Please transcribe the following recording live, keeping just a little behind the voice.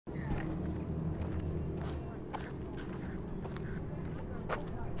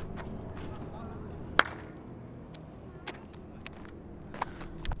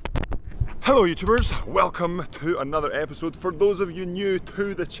Hello YouTubers, welcome to another episode. For those of you new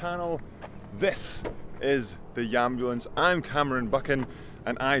to the channel, this is the Yambulance. I'm Buchan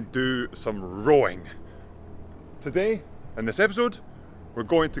and I do some rowing. Today, in this episode, we're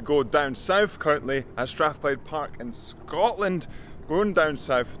going to go down south, currently at Strathclyde Park in Scotland, going down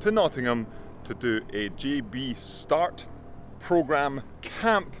south to Nottingham to do a GB start program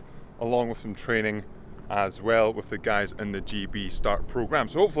camp along with some training as well with the guys in the GB start program.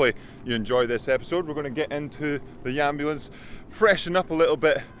 So hopefully you enjoy this episode. We're going to get into the Yambulance, freshen up a little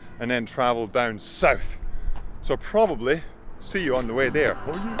bit and then travel down south. So probably see you on the way there.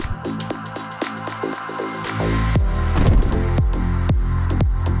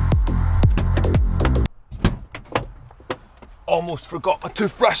 Almost forgot my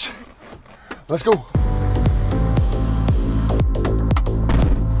toothbrush. Let's go.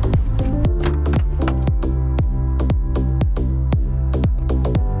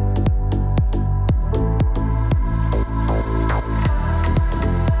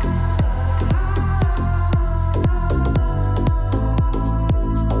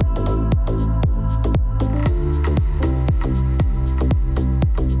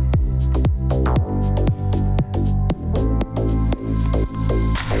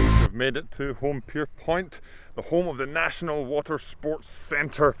 Made it to Home Pier Point, the home of the National Water Sports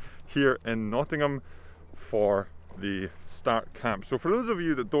Centre here in Nottingham for the start camp. So for those of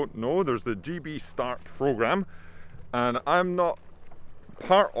you that don't know, there's the GB start program and I'm not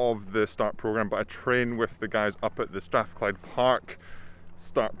part of the start program, but I train with the guys up at the Strathclyde Park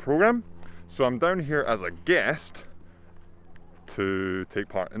start program. So I'm down here as a guest to take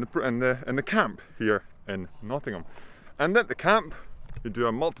part in the camp here in Nottingham. And at the camp you do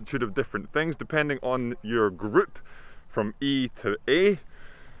a multitude of different things depending on your group from E to A,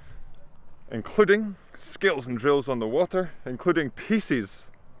 including skills and drills on the water, including pieces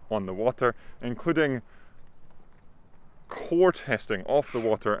on the water, including core testing off the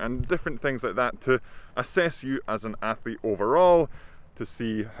water and different things like that to assess you as an athlete overall, to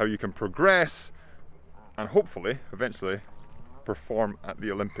see how you can progress and hopefully eventually perform at the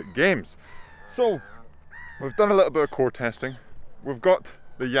Olympic Games. So we've done a little bit of core testing. We've got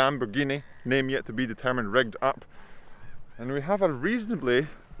the Lamborghini, name yet to be determined, rigged up, and we have a reasonably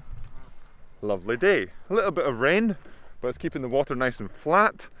lovely day. A little bit of rain, but it's keeping the water nice and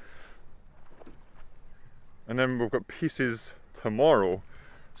flat. And then we've got pieces tomorrow.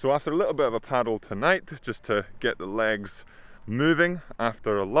 So after a little bit of a paddle tonight, just to get the legs moving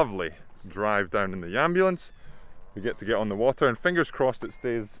after a lovely drive down in the Yambulance, we get to get on the water, and fingers crossed it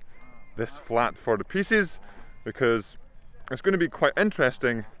stays this flat for the pieces, because it's going to be quite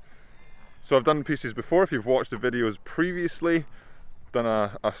interesting. So I've done pieces before. If you've watched the videos previously, done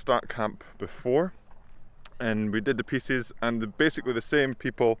a start camp before, and we did the pieces, and basically the same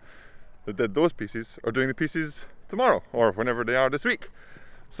people that did those pieces are doing the pieces tomorrow or whenever they are this week.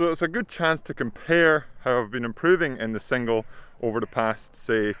 So it's a good chance to compare how I've been improving in the single over the past,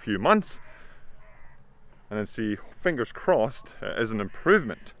 say, few months, and then see, fingers crossed, it is an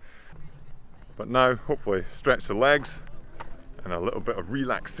improvement. But now hopefully stretch the legs and a little bit of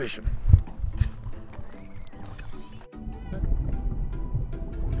relaxation.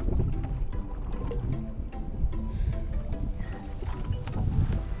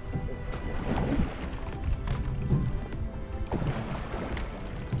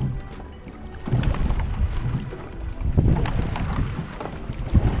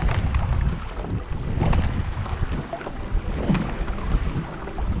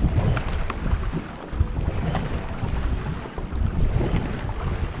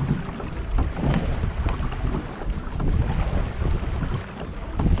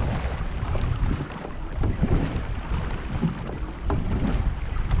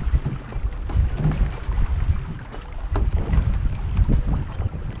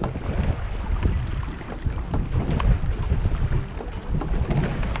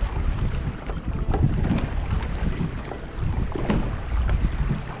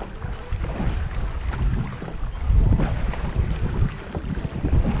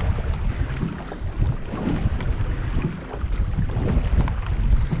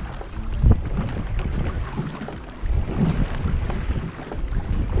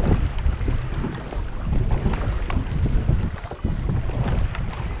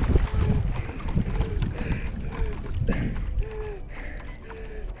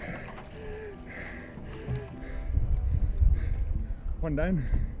 One down.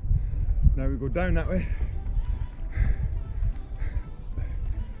 Now we go down that way,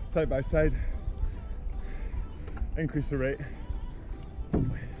 side by side, increase the rate,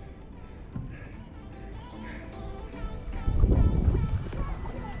 hopefully.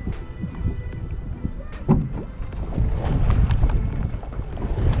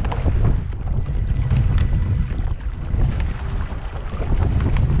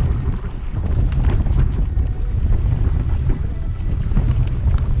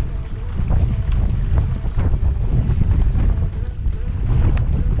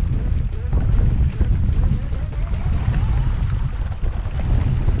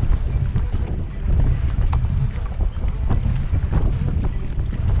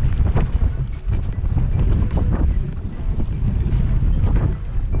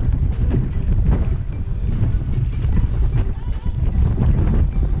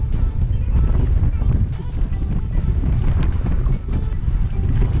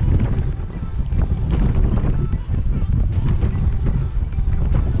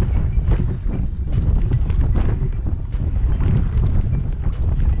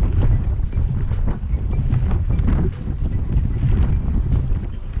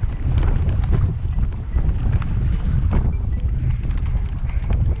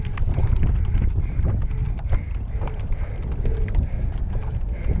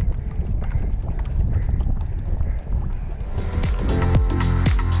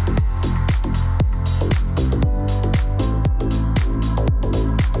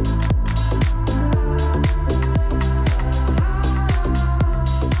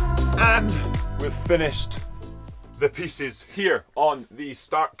 finished the pieces here on the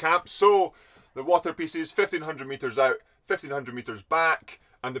start camp. So the water pieces, 1500 meters out, 1500 meters back,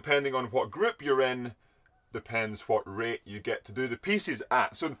 and depending on what group you're in, depends what rate you get to do the pieces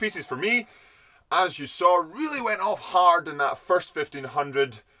at. So the pieces for me, as you saw, really went off hard in that first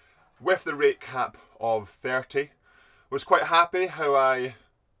 1500 with the rate cap of 30. Was quite happy how I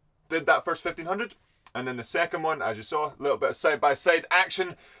did that first 1500. And then the second one, as you saw, a little bit of side-by-side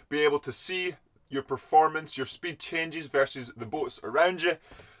action, be able to see your performance, your speed changes versus the boats around you.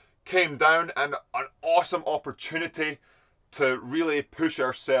 Came down, and an awesome opportunity to really push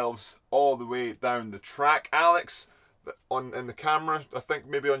ourselves all the way down the track. Alex, in the camera, I think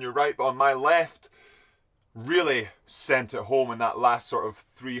maybe on your right, but on my left, really sent it home in that last sort of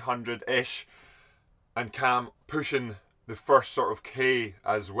 300-ish. And Cam pushing the first sort of K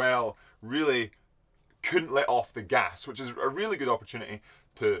as well. Really couldn't let off the gas, which is a really good opportunity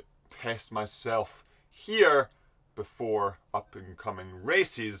to test myself here before up and coming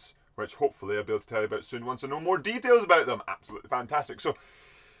races, which hopefully I'll be able to tell you about soon once I know more details about them. Absolutely fantastic. So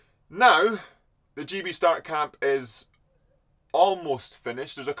now the GB start camp is almost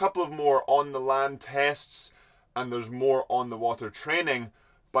finished. There's a couple of more on the land tests and there's more on the water training,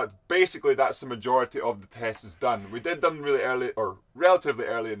 but basically that's the majority of the tests done. We did them really early, or relatively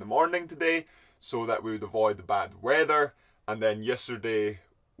early in the morning today, so that we would avoid the bad weather. And then yesterday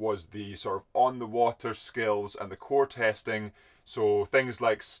was the sort of on the water skills and the core testing. So things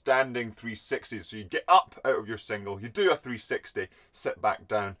like standing 360s. So you get up out of your single, you do a 360, sit back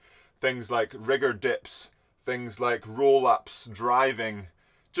down. Things like rigger dips, things like roll-ups, driving,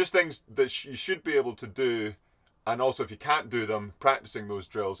 just things that you should be able to do. And also if you can't do them, practicing those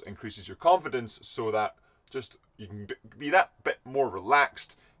drills increases your confidence so that just you can be that bit more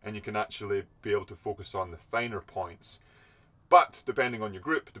relaxed and you can actually be able to focus on the finer points. But depending on your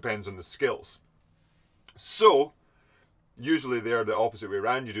group, depends on the skills. So usually they're the opposite way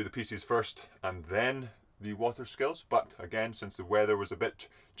around. You do the pieces first and then the water skills. But again, since the weather was a bit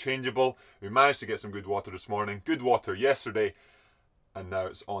changeable, we managed to get some good water this morning. Good water yesterday. And now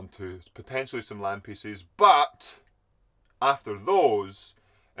it's on to potentially some land pieces. But after those,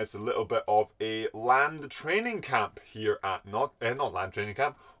 it's a little bit of a land training camp here at, not land training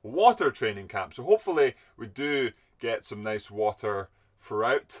camp, water training camp. So hopefully we do get some nice water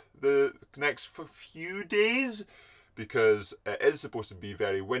throughout the next few days, because it is supposed to be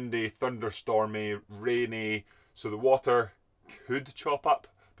very windy, thunderstormy, rainy, so the water could chop up,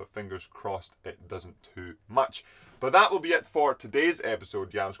 but fingers crossed it doesn't too much. But that will be it for today's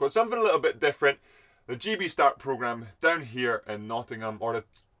episode, Yam Squad. Something a little bit different. The GB Start program down here in Nottingham, or the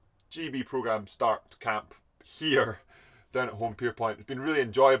GB program Start camp here down at Home Pierpoint. It's been really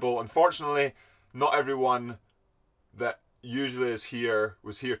enjoyable. Unfortunately, not everyone that usually is here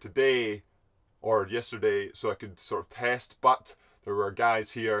was here today or yesterday, so I could sort of test, but there were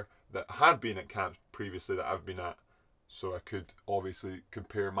guys here that have been at camps previously that I've been at, so I could obviously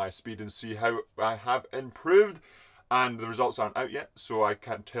compare my speed and see how I have improved. And the results aren't out yet, so I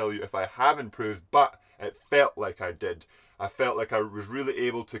can't tell you if I have improved, but it felt like I did. I felt like I was really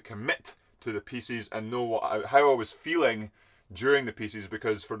able to commit to the pieces and know how I was feeling during the pieces,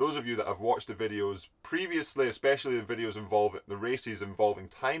 because for those of you that have watched the videos previously, especially the videos involving the races involving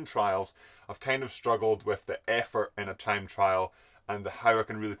time trials, I've kind of struggled with the effort in a time trial and how I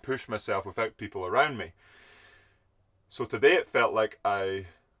can really push myself without people around me. So today it felt like I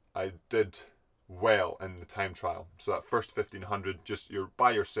did well in the time trial. So that first 1500, just you're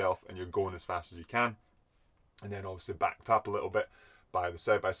by yourself and you're going as fast as you can, and then obviously backed up a little bit by the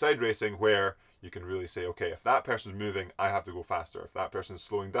side-by-side racing, where you can really say, okay, if that person's moving, I have to go faster. If that person's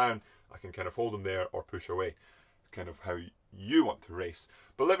slowing down, I can kind of hold them there or push away. Kind of how you want to race.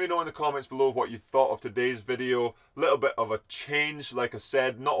 But let me know in the comments below what you thought of today's video. A little bit of a change, like I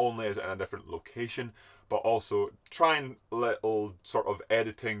said. Not only is it in a different location, but also trying little sort of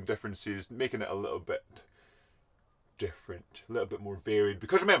editing differences, making it a little bit different, a little bit more varied,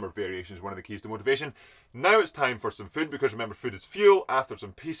 because remember, variation is one of the keys to motivation. Now it's time for some food, because remember, food is fuel. After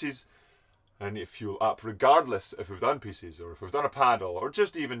some pieces, I need to fuel up, regardless if we've done pieces or if we've done a paddle or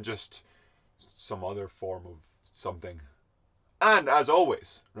just even just some other form of something. And as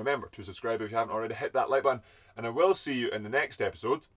always, remember to subscribe if you haven't already, hit that like button, and I will see you in the next episode